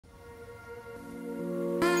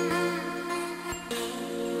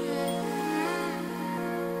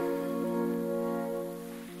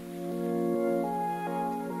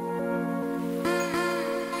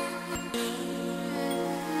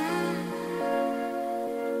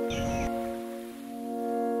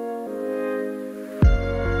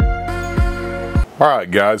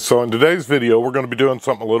Alright guys, so in today's video we're going to be doing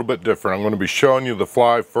something a little bit different. I'm going to be showing you the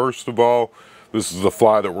fly first of all. This is the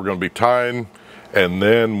fly that we're going to be tying, and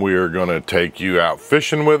then we're going to take you out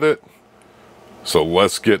fishing with it. So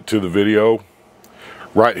let's get to the video.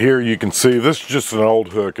 Right here you can see this is just an old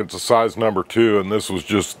hook. It's a size number 2, and this was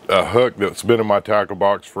just a hook that's been in my tackle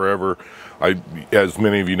box forever. As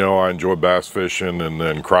many of you know, I enjoy bass fishing and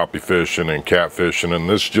then crappie fishing and catfishing, and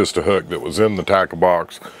this is just a hook that was in the tackle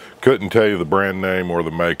box. Couldn't tell you the brand name or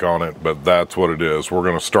the make on it, but that's what it is. We're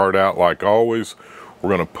going to start out like always.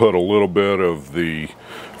 We're going to put a little bit of the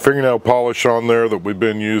fingernail polish on there that we've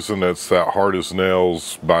been using. It's that Hard as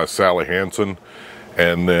Nails by Sally Hansen.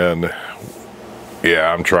 And then,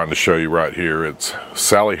 yeah, I'm trying to show you right here. It's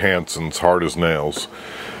Sally Hansen's Hard as Nails.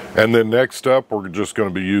 And then next up, we're just going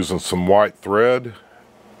to be using some white thread.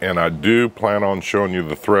 And I do plan on showing you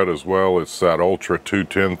the thread as well. It's that Ultra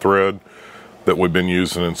 210 thread that we've been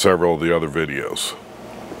using in several of the other videos.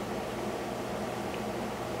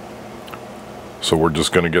 So we're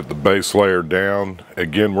just going to get the base layer down.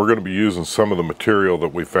 Again, we're going to be using some of the material that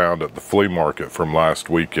we found at the flea market from last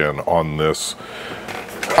weekend on this.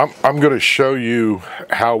 I'm going to show you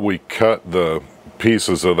how we cut the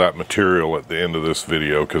pieces of that material at the end of this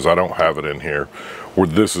video, because I don't have it in here. Where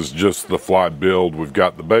this is just the fly build. We've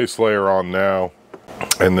got the base layer on now,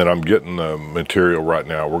 and then I'm getting the material right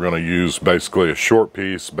now. We're going to use basically a short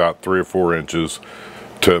piece, about 3 or 4 inches,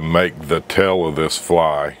 to make the tail of this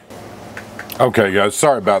fly. Okay guys,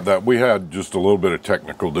 sorry about that. We had just a little bit of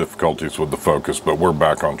technical difficulties with the focus, but we're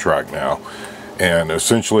back on track now. And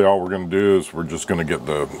essentially all we're going to do is we're just going to get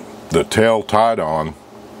the tail tied on,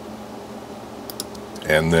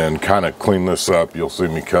 and then kind of clean this up. You'll see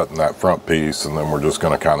me cutting that front piece, and then we're just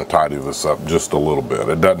going to kind of tidy this up just a little bit.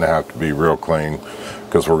 It doesn't have to be real clean,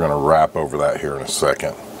 because we're going to wrap over that here in a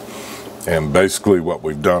second. And basically what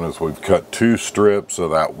we've done is we've cut 2 strips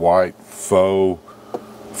of that white faux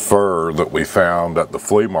fur that we found at the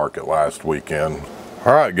flea market last weekend.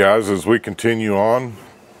 Alright guys, as we continue on,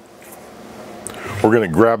 we're going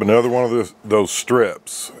to grab another one of those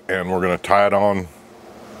strips, and we're going to tie it on.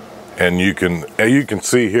 And you can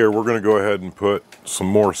see here, we're going to go ahead and put some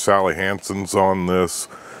more Sally Hansen's on this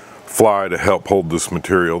fly to help hold this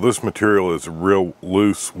material. This material is real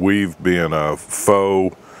loose weave, being a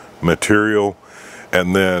faux material.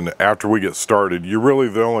 And then after we get started, you're really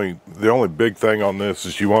the only big thing on this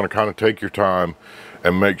is you want to kind of take your time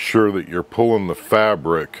and make sure that you're pulling the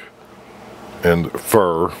fabric and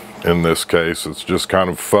fur. In this case, it's just kind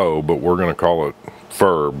of faux, but we're going to call it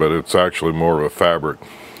fur, but it's actually more of a fabric.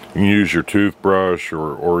 You can use your toothbrush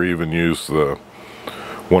or even use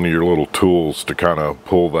one of your little tools to kind of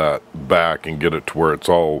pull that back and get it to where it's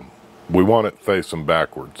all, we want it facing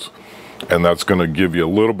backwards. And that's going to give you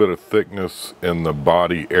a little bit of thickness in the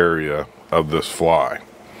body area of this fly.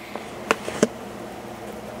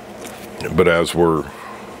 But as we're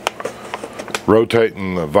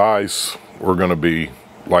rotating the vise, we're going to be,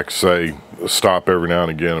 like I say, stop every now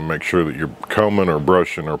and again and make sure that you're combing or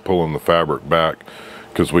brushing or pulling the fabric back,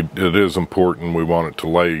 because it is important. We want it to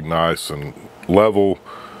lay nice and level,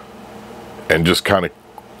 and just kind of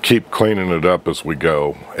keep cleaning it up as we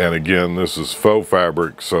go. And again, this is faux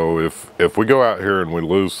fabric, so if we go out here and we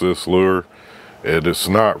lose this lure, it is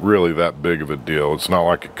not really that big of a deal. It's not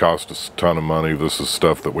like it cost us a ton of money. This is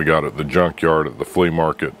stuff that we got at the junkyard at the flea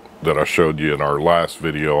market that I showed you in our last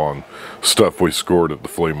video on stuff we scored at the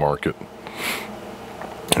flea market.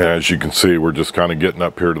 And as you can see, we're just kind of getting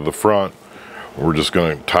up here to the front. We're just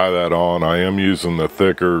going to tie that on. I am using the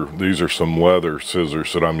thicker, these are some leather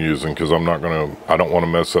scissors that I'm using, because I don't want to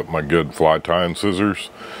mess up my good fly tying scissors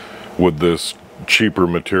with this cheaper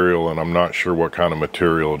material, and I'm not sure what kind of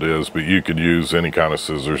material it is, but you could use any kind of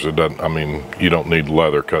scissors. It doesn't, I mean, you don't need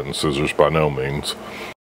leather cutting scissors by no means.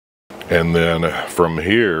 And then from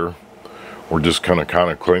here, we're just going to kind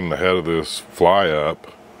of clean the head of this fly up.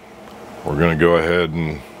 We're going to go ahead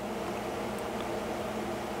and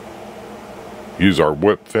use our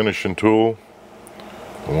whip finishing tool,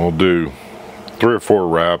 and we'll do 3 or 4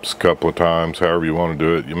 wraps a couple of times, however you want to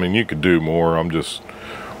do it. I mean, you could do more.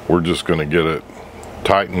 We're just going to get it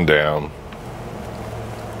tightened down,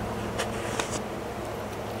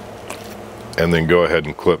 and then go ahead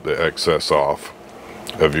and clip the excess off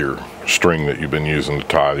of your string that you've been using to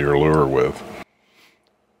tie your lure with.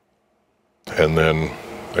 And then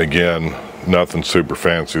again, nothing super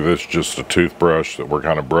fancy. This is just a toothbrush that we're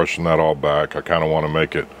kind of brushing that all back. I kind of want to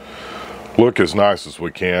make it look as nice as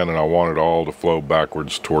we can, and I want it all to flow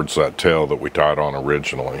backwards towards that tail that we tied on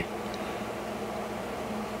originally.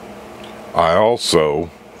 I also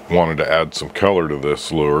wanted to add some color to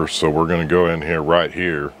this lure, so we're going to go in here right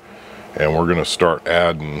here and we're going to start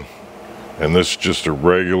adding, and this is just a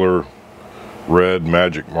regular red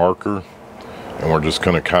magic marker, and we're just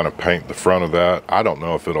going to kind of paint the front of that. I don't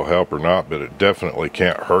know if it'll help or not, but it definitely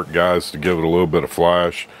can't hurt, guys, to give it a little bit of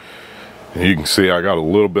flash. And you can see I got a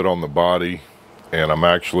little bit on the body, and I'm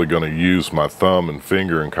actually going to use my thumb and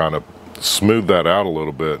finger and kind of smooth that out a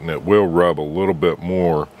little bit, and it will rub a little bit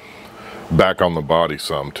more back on the body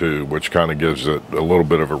some too, which kind of gives it a little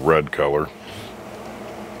bit of a red color.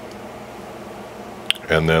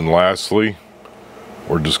 And then lastly,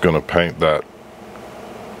 we're just going to paint that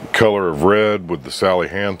color of red with the Sally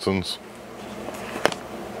Hansen's.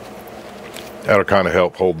 That'll kind of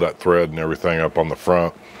help hold that thread and everything up on the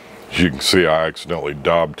front. As you can see, I accidentally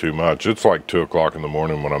daubed too much. It's like 2 o'clock in the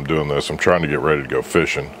morning when I'm doing this. I'm trying to get ready to go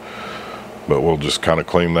fishing. But we'll just kind of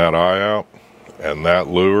clean that eye out, and that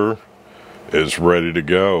lure is ready to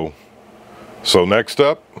go. So next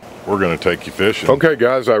up, we're going to take you fishing. Okay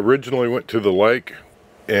guys, I originally went to the lake,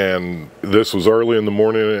 and this was early in the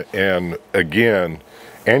morning, and again,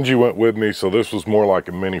 Angie went with me, so this was more like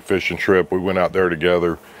a mini fishing trip. We went out there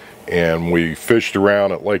together, and we fished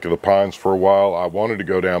around at Lake of the Pines for a while. I wanted to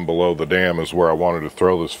go down below the dam is where I wanted to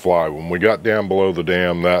throw this fly. When we got down below the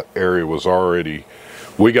dam, that area was already,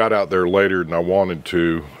 we got out there later than I wanted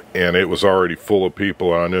to, and it was already full of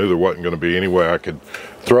people, and I knew there wasn't going to be any way I could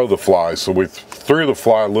throw the fly. So we threw the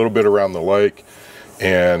fly a little bit around the lake,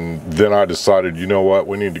 and then I decided, you know what,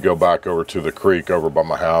 we need to go back over to the creek over by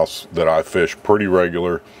my house that I fish pretty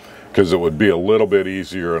regular, because it would be a little bit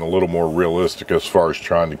easier and a little more realistic as far as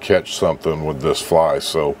trying to catch something with this fly.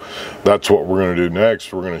 So that's what we're going to do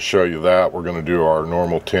next. We're going to show you that. We're going to do our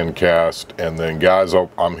normal 10 cast, and then guys,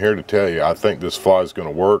 I'm here to tell you, I think this fly is going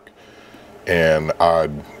to work, and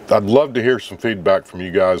I'd love to hear some feedback from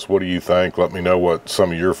you guys. What do you think? Let me know what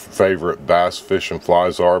some of your favorite bass fishing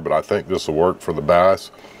flies are, but I think this will work for the bass.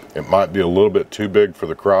 It might be a little bit too big for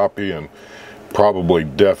the crappie, and probably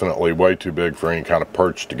definitely way too big for any kind of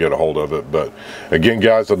perch to get a hold of it. But again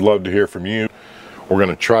guys, I'd love to hear from you. We're going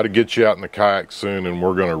to try to get you out in the kayak soon, and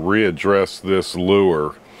we're going to readdress this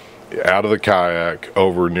lure out of the kayak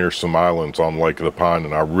over near some islands on Lake of the Pine,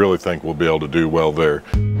 and I really think we'll be able to do well there.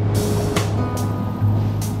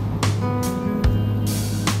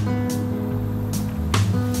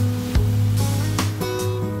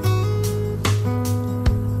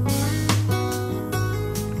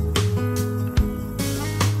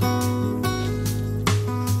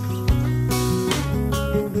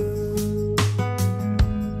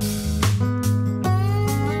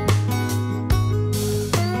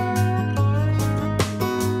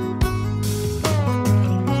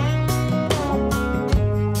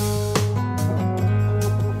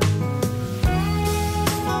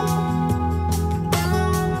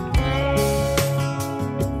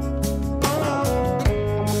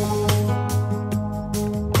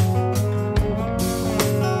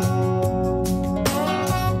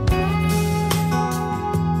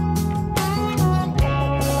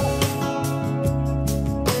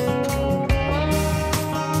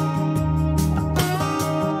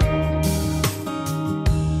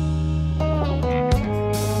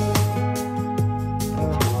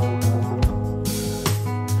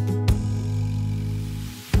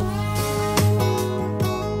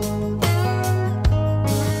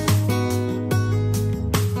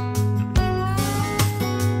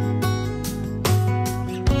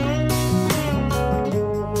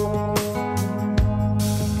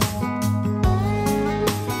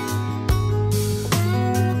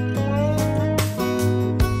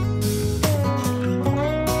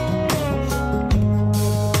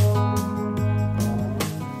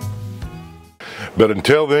 But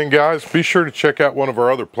until then, guys, be sure to check out one of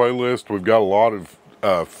our other playlists. We've got a lot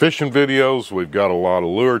of fishing videos. We've got a lot of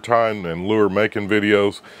lure tying and lure making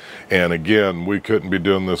videos. And again, we couldn't be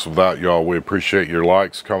doing this without y'all. We appreciate your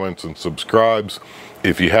likes, comments, and subscribes.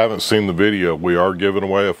 If you haven't seen the video, we are giving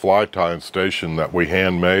away a fly tying station that we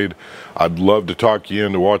handmade. I'd love to talk you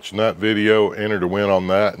into watching that video, enter to win on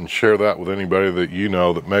that, and share that with anybody that you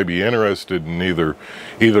know that may be interested in either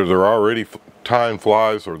they're already tying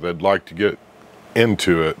flies or they'd like to get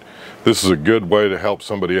into it. This is a good way to help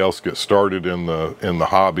somebody else get started in the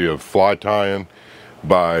hobby of fly tying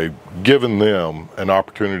by giving them an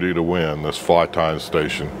opportunity to win this fly tying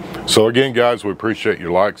station. So again, guys, we appreciate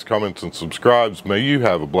your likes, comments, and subscribes. May you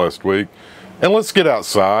have a blessed week, and let's get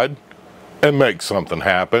outside and make something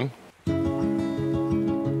happen.